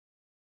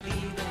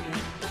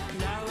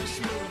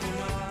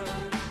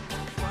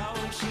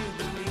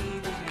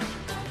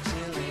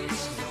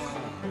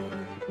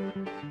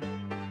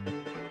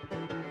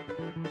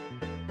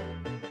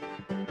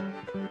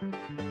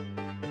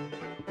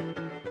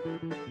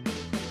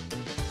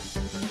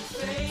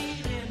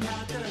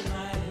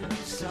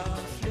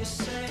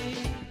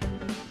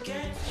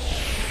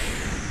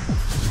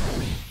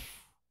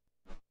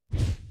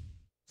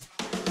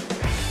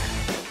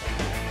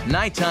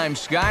Nighttime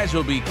skies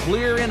will be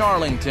clear in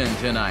Arlington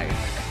tonight.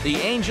 The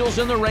Angels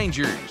and the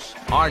Rangers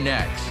are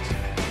next.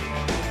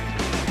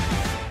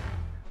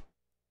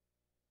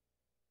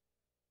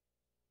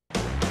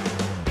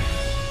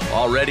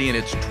 Already in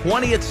its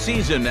 20th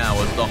season now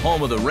as the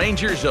home of the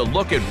Rangers, a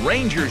look at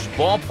Rangers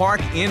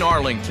Ballpark in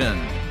Arlington.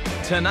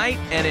 Tonight,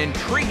 an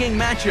intriguing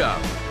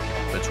matchup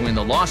between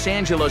the Los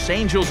Angeles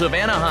Angels of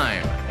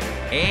Anaheim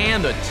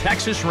and the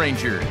Texas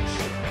Rangers.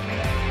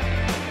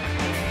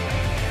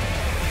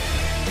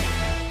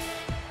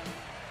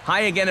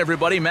 Hi again,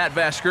 everybody. Matt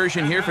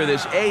Vasgersian here for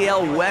this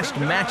AL West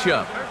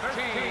matchup.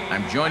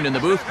 I'm joined in the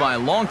booth by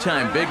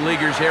longtime big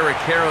leaguers Eric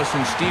Karros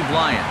and Steve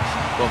Lyons.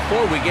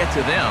 Before we get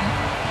to them,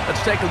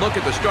 let's take a look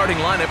at the starting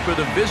lineup for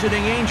the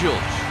visiting Angels,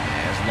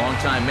 as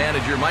longtime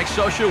manager Mike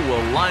Scioscia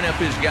will line up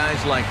his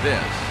guys like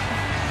this.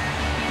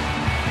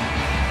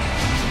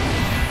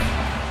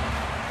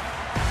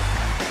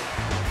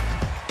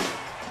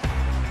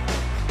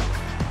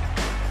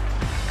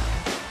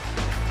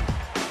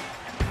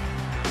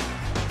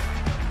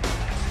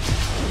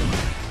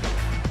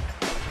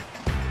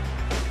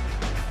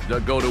 They'll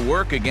go to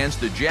work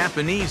against the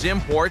Japanese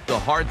import, the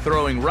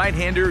hard-throwing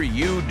right-hander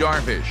Yu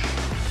Darvish.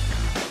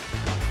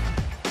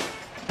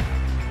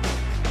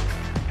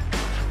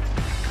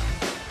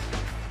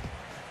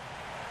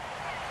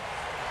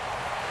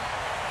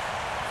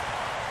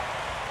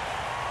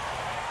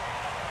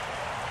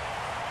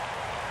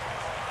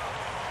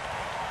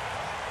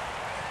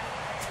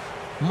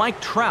 Mike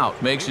Trout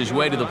makes his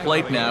way to the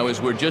plate now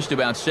as we're just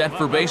about set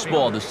for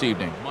baseball this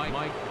evening.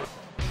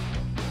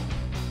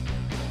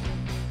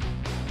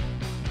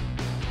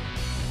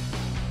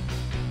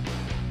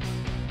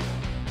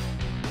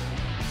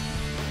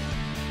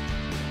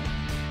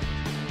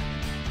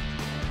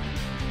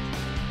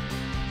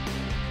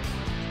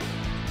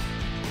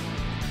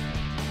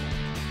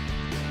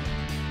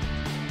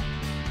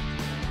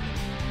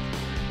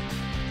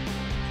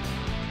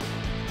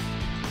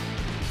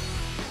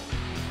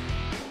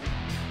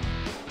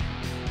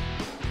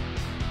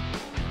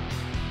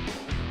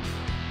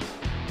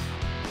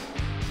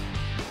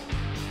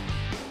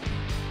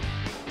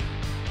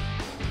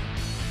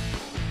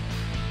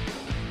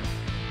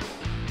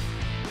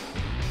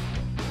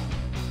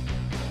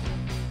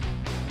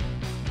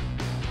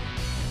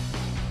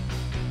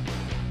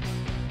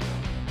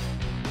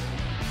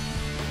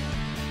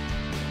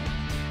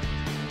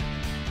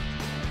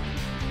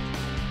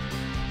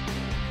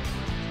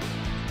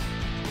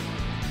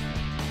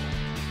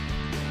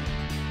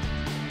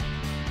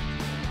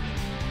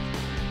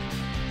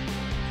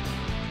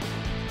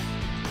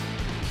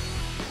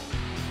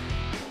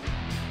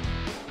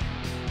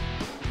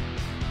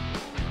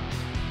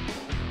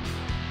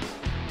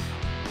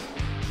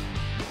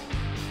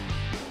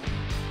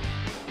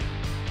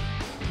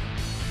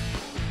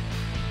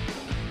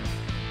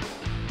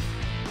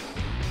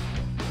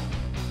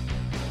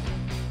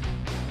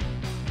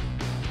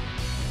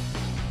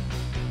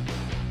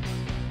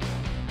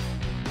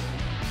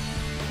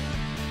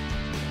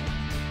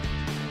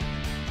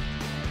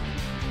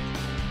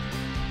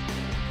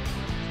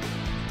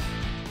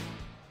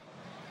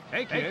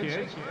 Hey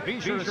kids, be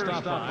sure to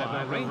stop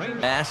by the Rangers.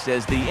 Fast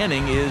as the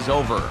inning is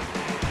over.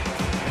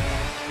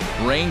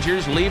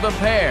 Rangers leave a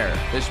pair.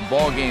 This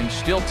ball game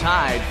still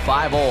tied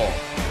 5-all.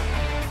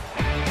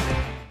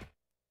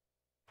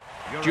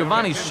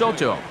 Giovanni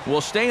Soto will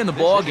stay in the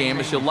ball game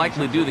as he'll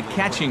likely do the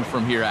catching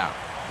from here out.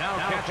 Now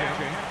catching,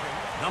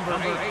 number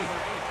 8,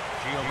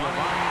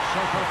 Giovanni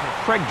Soto.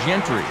 Craig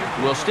Gentry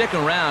will stick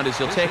around as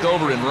he'll take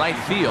over in right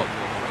field.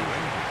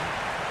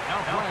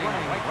 Now playing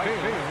right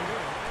field,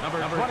 number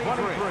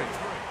 23.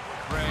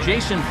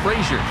 Jason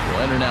Frazier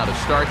will enter now to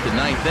start the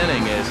 9th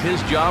inning as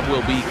his job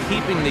will be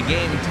keeping the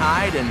game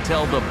tied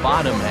until the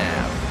bottom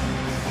half.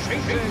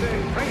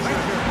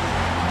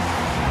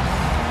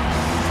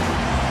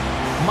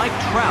 Mike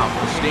Trout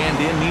will stand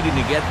in, needing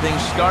to get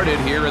things started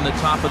here in the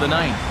top of the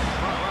 9th.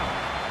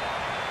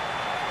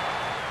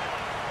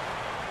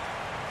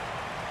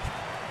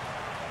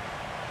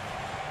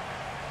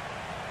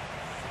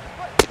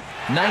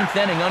 Ninth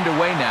inning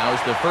underway now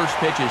as the first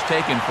pitch is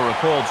taken for a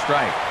cold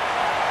strike.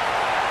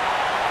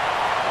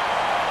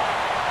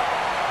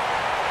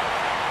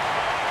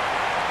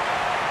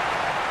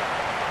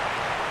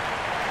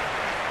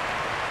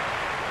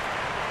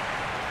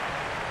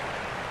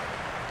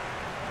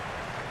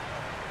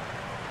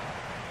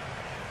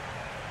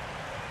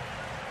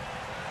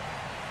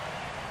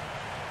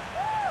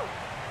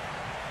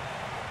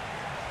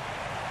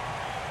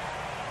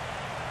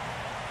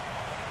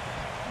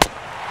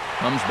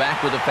 Comes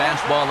back with a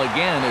fastball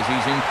again as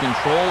he's in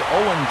control,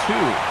 0-2.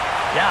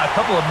 Yeah, a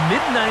couple of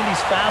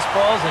mid-90s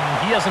fastballs,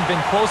 and he hasn't been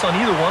close on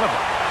either one of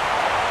them.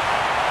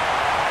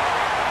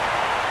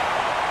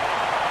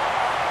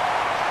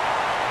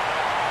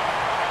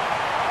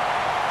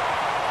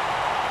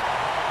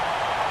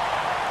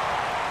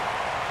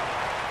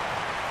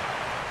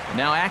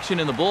 Now action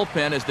in the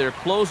bullpen as their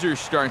closer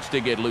starts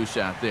to get loose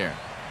out there.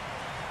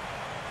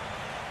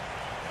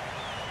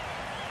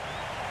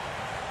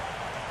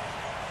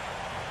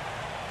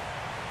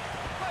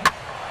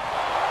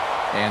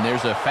 And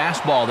there's a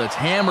fastball that's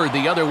hammered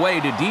the other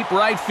way to deep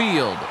right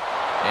field.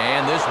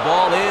 And this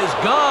ball is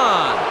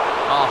gone.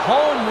 A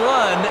home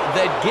run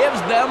that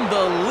gives them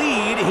the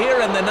lead here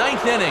in the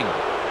 9th inning.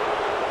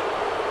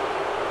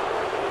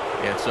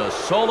 It's a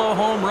solo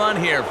home run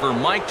here for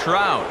Mike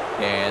Trout.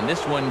 And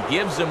this one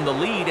gives them the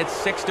lead at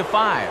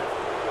 6-5.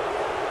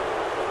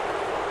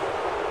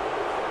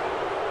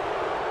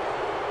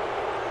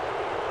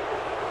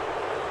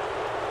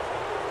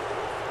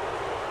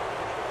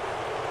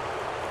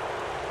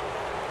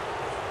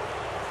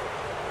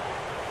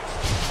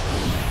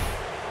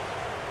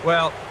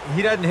 Well,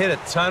 he doesn't hit a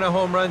ton of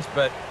home runs,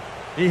 but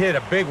he hit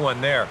a big one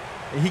there.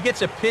 He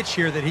gets a pitch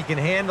here that he can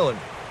handle, and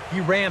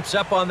he ramps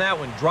up on that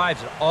one,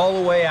 drives it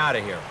all the way out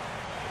of here.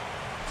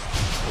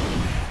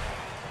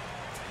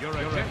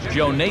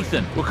 Joe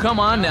Nathan will come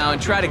on now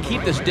and try to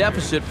keep this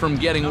deficit from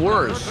getting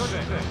worse.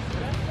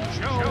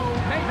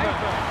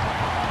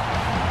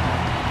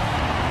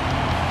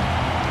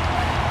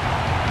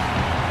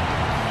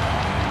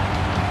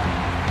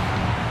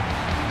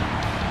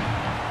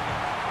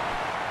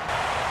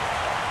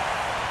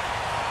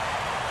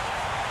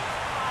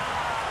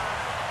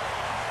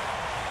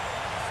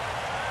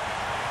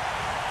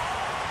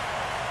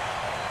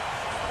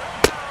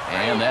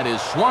 And that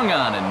is swung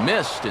on and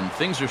missed, and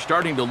things are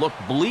starting to look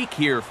bleak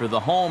here for the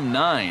home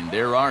 9.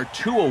 There are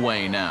 2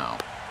 away now.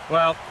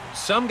 Well,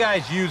 some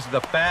guys use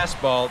the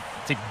fastball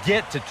to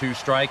get to 2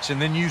 strikes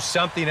and then use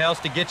something else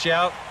to get you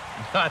out.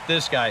 Not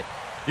this guy.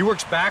 He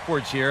works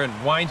backwards here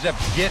and winds up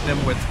getting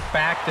them with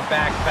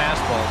back-to-back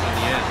fastballs in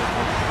the end.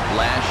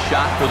 Last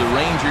shot for the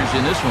Rangers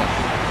in this one.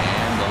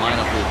 And the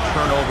lineup will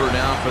turn over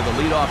now for the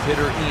leadoff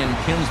hitter, Ian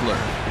Kinsler.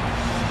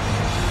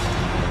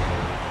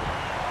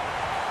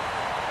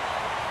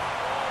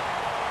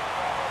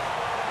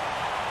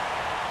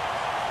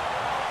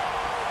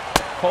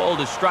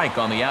 Called a strike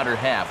on the outer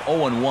half,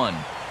 0-1.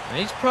 And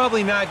he's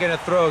probably not going to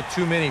throw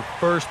too many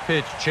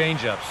first-pitch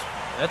changeups.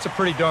 That's a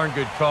pretty darn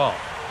good call.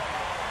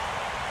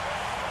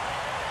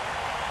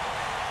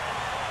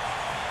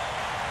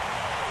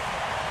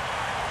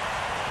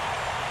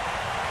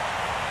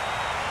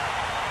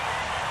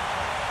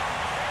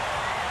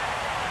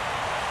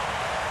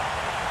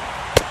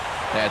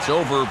 That's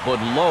over,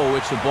 but low.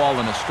 It's a ball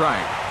and a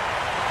strike.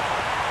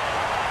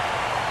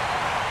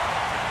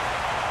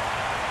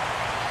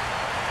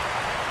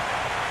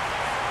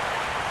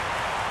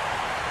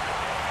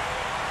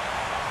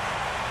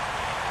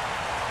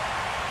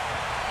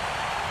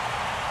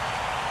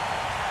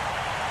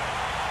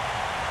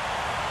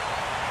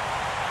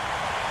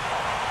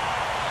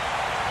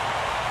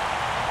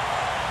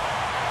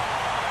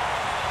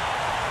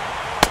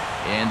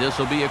 And this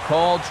will be a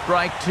called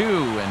strike 2,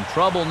 and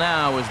trouble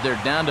now as they're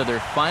down to their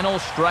final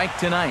strike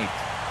tonight.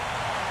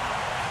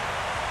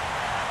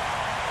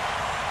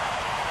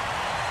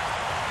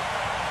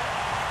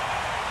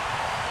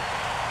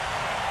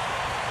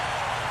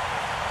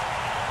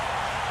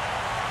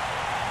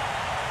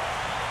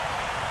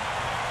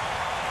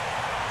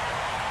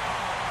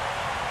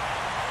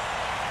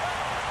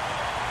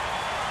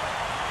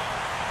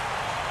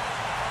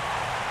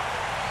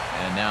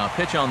 And now a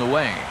pitch on the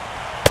way.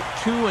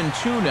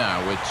 2-2 now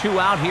with 2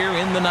 out here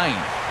in the 9th.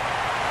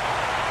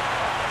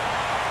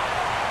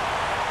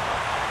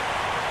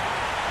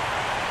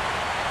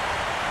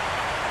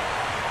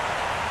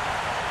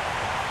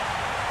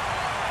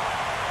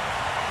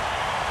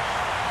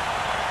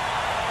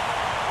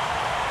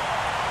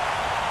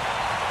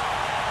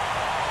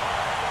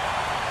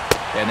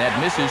 And that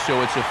misses, so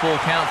it's a full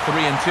count,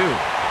 3-2.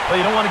 Well,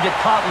 you don't want to get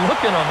caught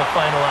looking on the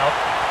final out,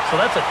 so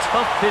that's a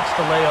tough pitch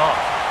to lay off.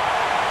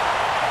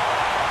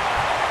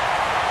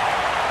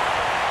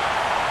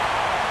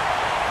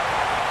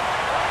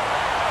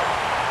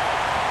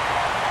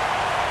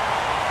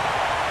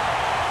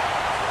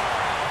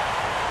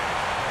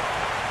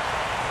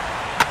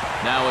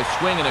 Now a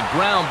swing and a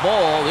ground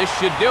ball. This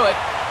should do it.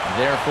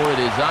 Therefore, it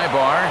is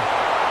Ibar.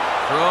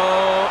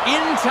 Throw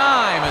in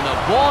time, and the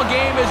ball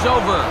game is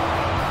over.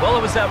 Well,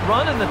 it was that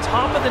run in the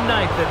top of the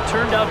 9th that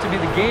turned out to be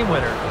the game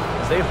winner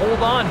as they hold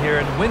on here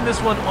and win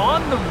this one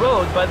on the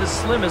road by the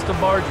slimmest of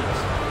margins.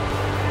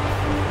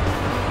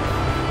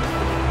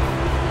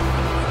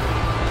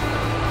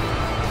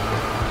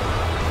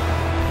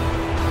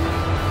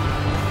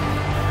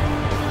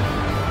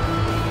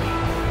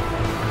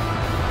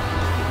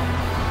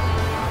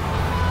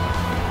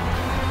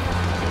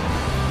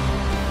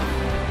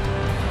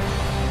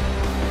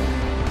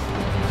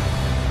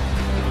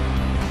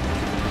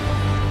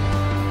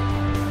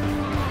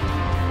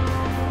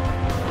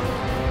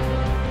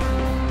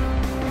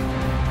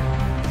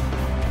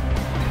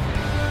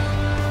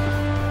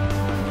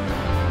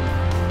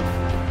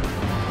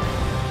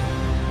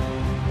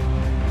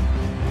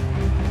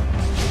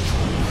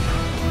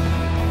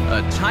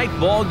 Tight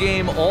ball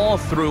game all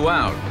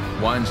throughout.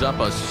 Winds up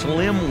a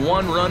slim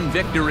 1-run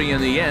victory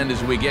in the end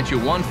as we get you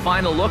one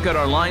final look at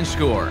our line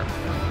score.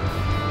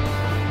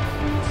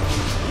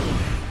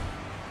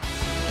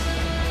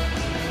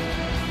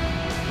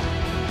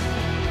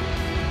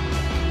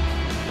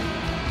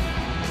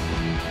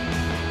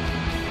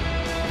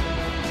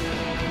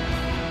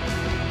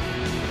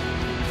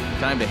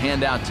 Time to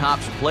hand out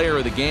Topps Player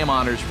of the Game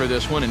honors for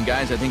this one. And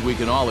guys, I think we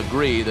can all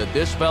agree that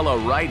this fella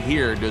right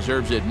here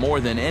deserves it more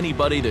than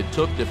anybody that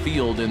took the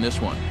field in this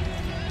one.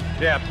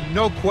 Yeah,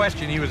 no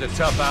question he was a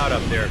tough out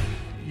up there.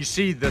 You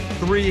see the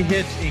 3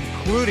 hits,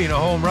 including a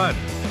home run.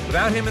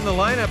 Without him in the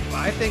lineup,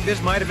 I think this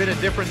might have been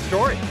a different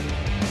story.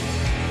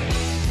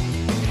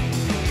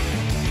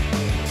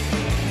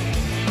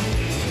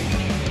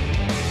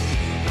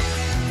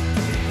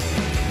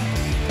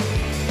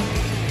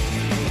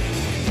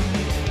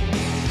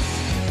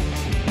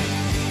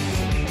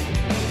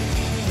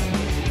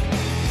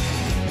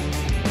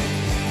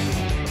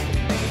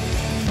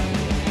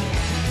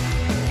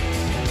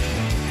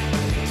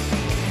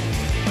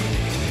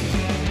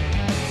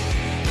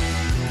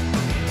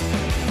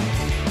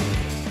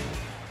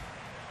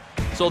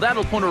 So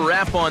that'll put a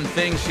wrap on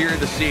things here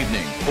this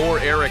evening. For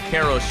Eric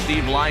Karros,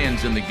 Steve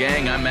Lyons, and the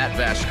gang, I'm Matt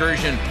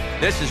Vasgersian.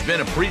 This has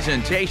been a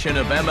presentation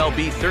of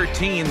MLB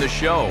 13, The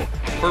Show.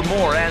 For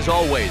more, as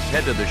always,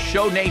 head to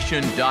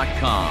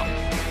theshownation.com.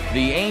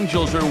 The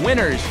Angels are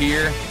winners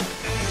here,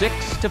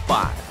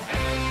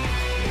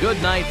 6-5.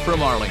 Good night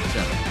from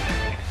Arlington.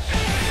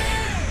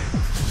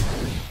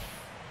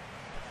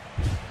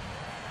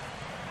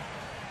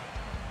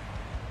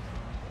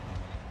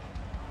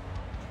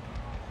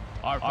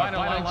 Our final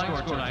line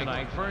score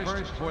tonight,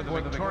 first for the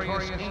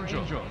victorious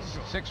Angels.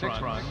 6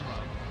 runs,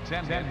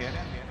 10 hits,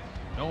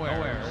 no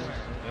errors.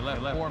 They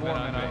left 4 men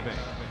on base.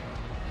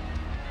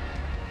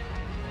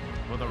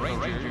 For the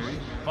Rangers,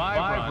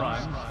 5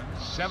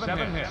 runs,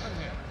 7 hits,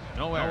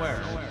 no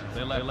errors.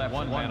 They left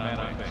 1 man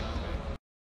on base.